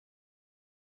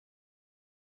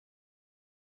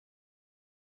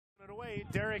away.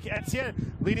 Derek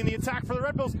Etienne leading the attack for the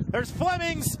Red Bulls. There's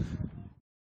Flemings.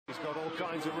 He's got all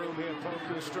kinds of room here.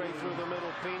 Poku straight through the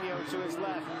middle. Pino to his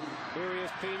left. Here he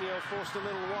is. Pino forced a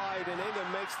little wide, and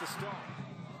Ingham makes the stop.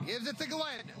 Gives it to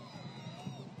Glenn.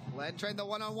 Glenn trying the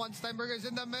one-on-one. Steinberger's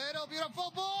in the middle.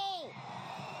 Beautiful ball.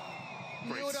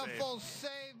 Beautiful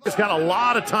save. He's got a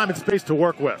lot of time and space to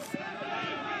work with.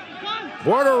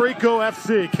 Puerto Rico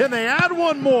FC. Can they add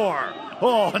one more?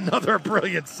 Oh, another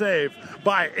brilliant save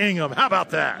by Ingham. How about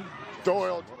that?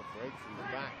 Doyle. What a break from the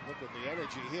back. Look at the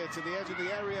energy here to the edge of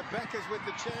the area. Becker's with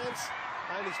the chance.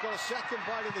 And he's got a second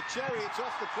bite of the cherry. It's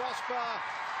off the crossbar.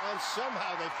 And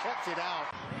somehow they've kept it out.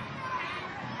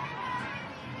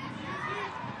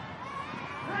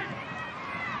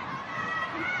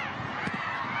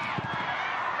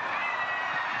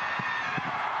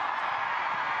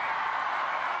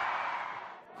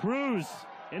 Cruz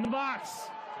in the box.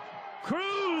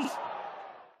 Cruz!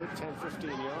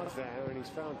 10-15 yards there, and he's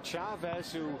found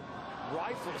Chavez, who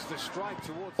rifles the strike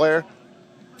towards Player.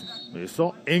 You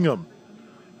saw Ingham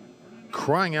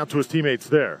crying out to his teammates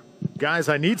there. Guys,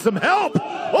 I need some help!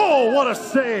 Oh, what a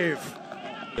save!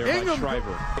 There by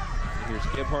Shriver. Here's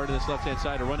Gebhardt to this left-hand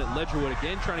side to run it. Ledgerwood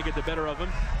again, trying to get the better of him.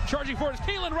 Charging forward is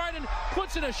Kalen Ryden,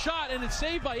 puts in a shot, and it's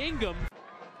saved by Ingham.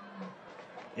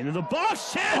 Into the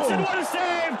box, chance, and what a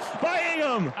save by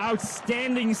Ingham!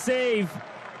 Outstanding save.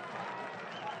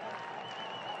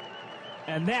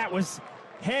 And that was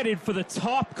headed for the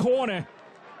top corner.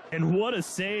 And what a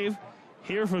save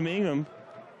here from Ingham.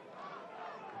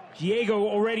 Diego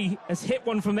already has hit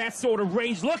one from that sort of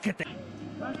range. Look at that.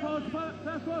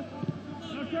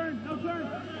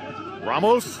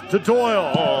 Ramos to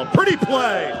Doyle. Oh, pretty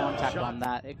play. Contact on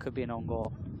that. It could be an own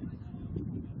goal.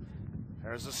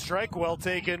 There's a strike, well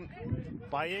taken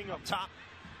by Ingham. Top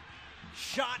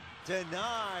shot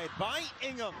denied by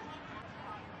Ingham.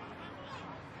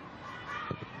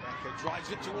 Becker drives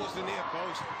it towards the near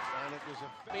post, and it was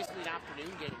Basically an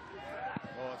afternoon game.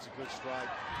 oh, it's a good strike.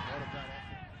 What a bad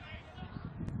effort.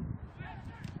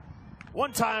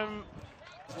 One time.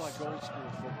 It's like old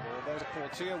school football. There's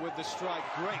Portia with the strike.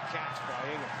 Great catch by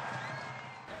Ingham.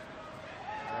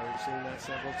 We've seen that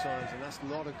several times, and that's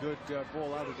not a good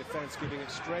ball out of defense, giving it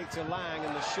straight to Lang,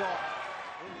 and the shot.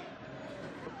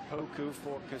 Poku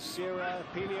for Kasira.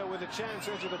 Pino with a chance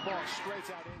into the box,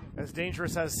 straight out Ingham. As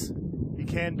dangerous as he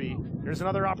can be. Here's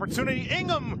another opportunity.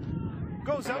 Ingham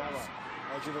goes out.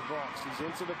 Edge of the box. He's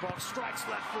into the box. Strikes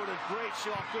left-footed. Great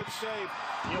shot. Good save.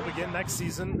 He'll begin next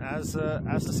season as a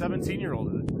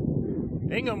 17-year-old.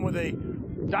 Ingham with a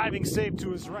diving save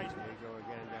to his right. There you go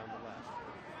again down the left.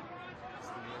 It's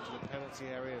the edge of the penalty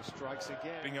area. Strikes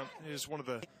again. Is one of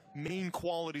the main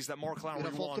qualities that Mark Lowry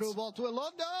Beautiful wants. through ball to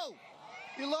Ilondo.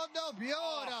 Ilondo,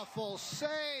 beautiful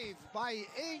save by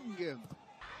Ingham.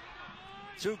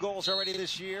 2 goals already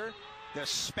this year. The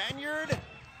Spaniard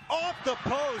off the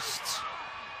post.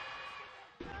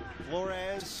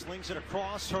 Flores slings it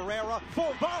across. Herrera,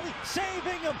 full volley,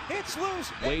 saving him. It's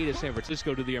loose. Way to San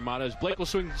Francisco to the Armadas. Blake will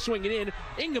swing it in.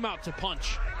 Ingham out to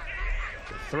punch.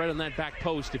 Threat on that back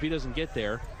post if he doesn't get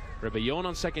there. Rebellon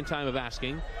on second time of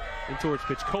asking. In towards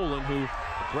pitch Colin, who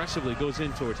aggressively goes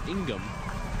in towards Ingham.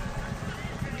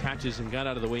 Catches and got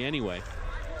out of the way anyway.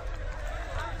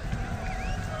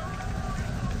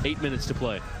 8 minutes to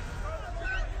play.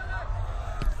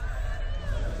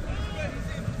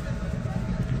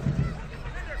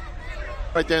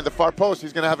 Right there in the far post,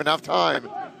 he's going to have enough time.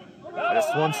 This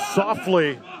one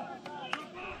softly.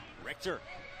 Richter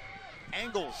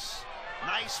angles.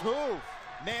 Nice move.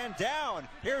 Man down.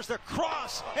 Here's the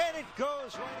cross, and it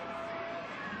goes right.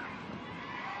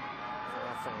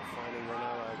 Finding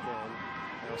Ronaldo again.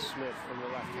 Now Smith from the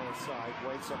left-hand side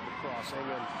waits up the cross.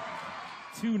 Ingham.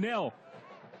 2-0.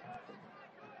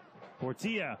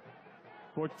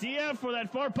 Portilla for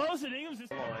that far post, and Ingham's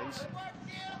Lines.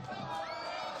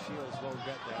 Shields won't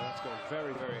get there. That's gone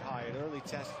very, very high. An early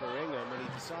test for Ingham, and he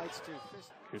decides to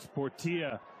fist. Here's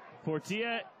Portilla.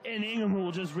 Portilla and Ingham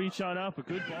will just reach on up. A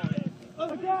good ball.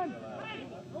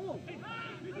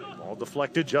 Ball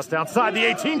deflected just outside the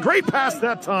 18. Great pass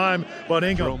that time, but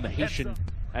Ingham. Jerome the Haitian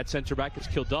at center back is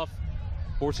Kilduff.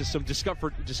 Forces some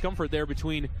discomfort there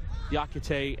between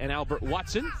Diakite and Albert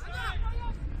Watson.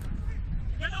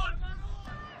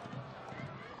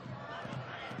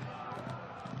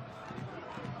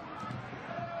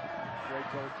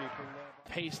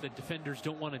 Pace that defenders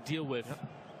don't want to deal with.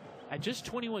 At just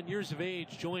 21 years of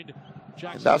age, joined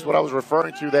Jackson. That's what I was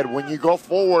referring to, that when you go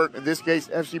forward, in this case,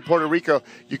 FC Puerto Rico,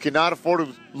 you cannot afford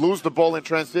to lose the ball in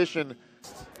transition.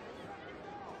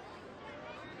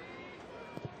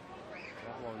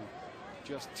 That one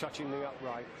just touching the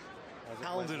upright.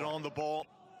 Pounded on the ball.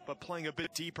 but playing a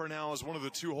bit deeper now as one of the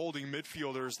two holding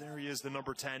midfielders. There he is, the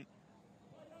number 10.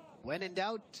 When in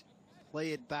doubt,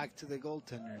 play it back to the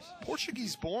goaltenders.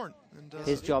 Portuguese born. And,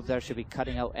 his job there should be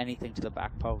cutting out anything to the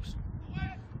back post.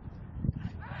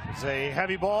 It's a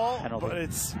heavy ball, Penalty. but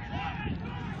it's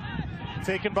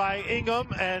taken by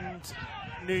Ingham, and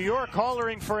New York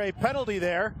hollering for a penalty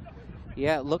there.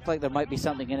 Yeah, it looked like there might be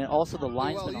something in it. Also, the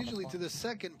linesman Well, usually to the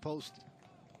second post,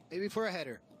 maybe for a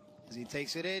header. As he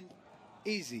takes it in,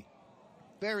 easy.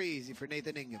 Very easy for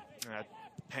Nathan Ingham. That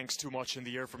hangs too much in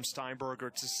the air from Steinberger.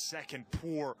 It's a second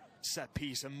poor set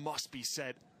piece, it must be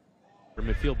said.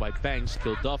 Midfield by Banks.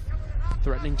 Kilduff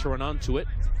threatening to run onto it.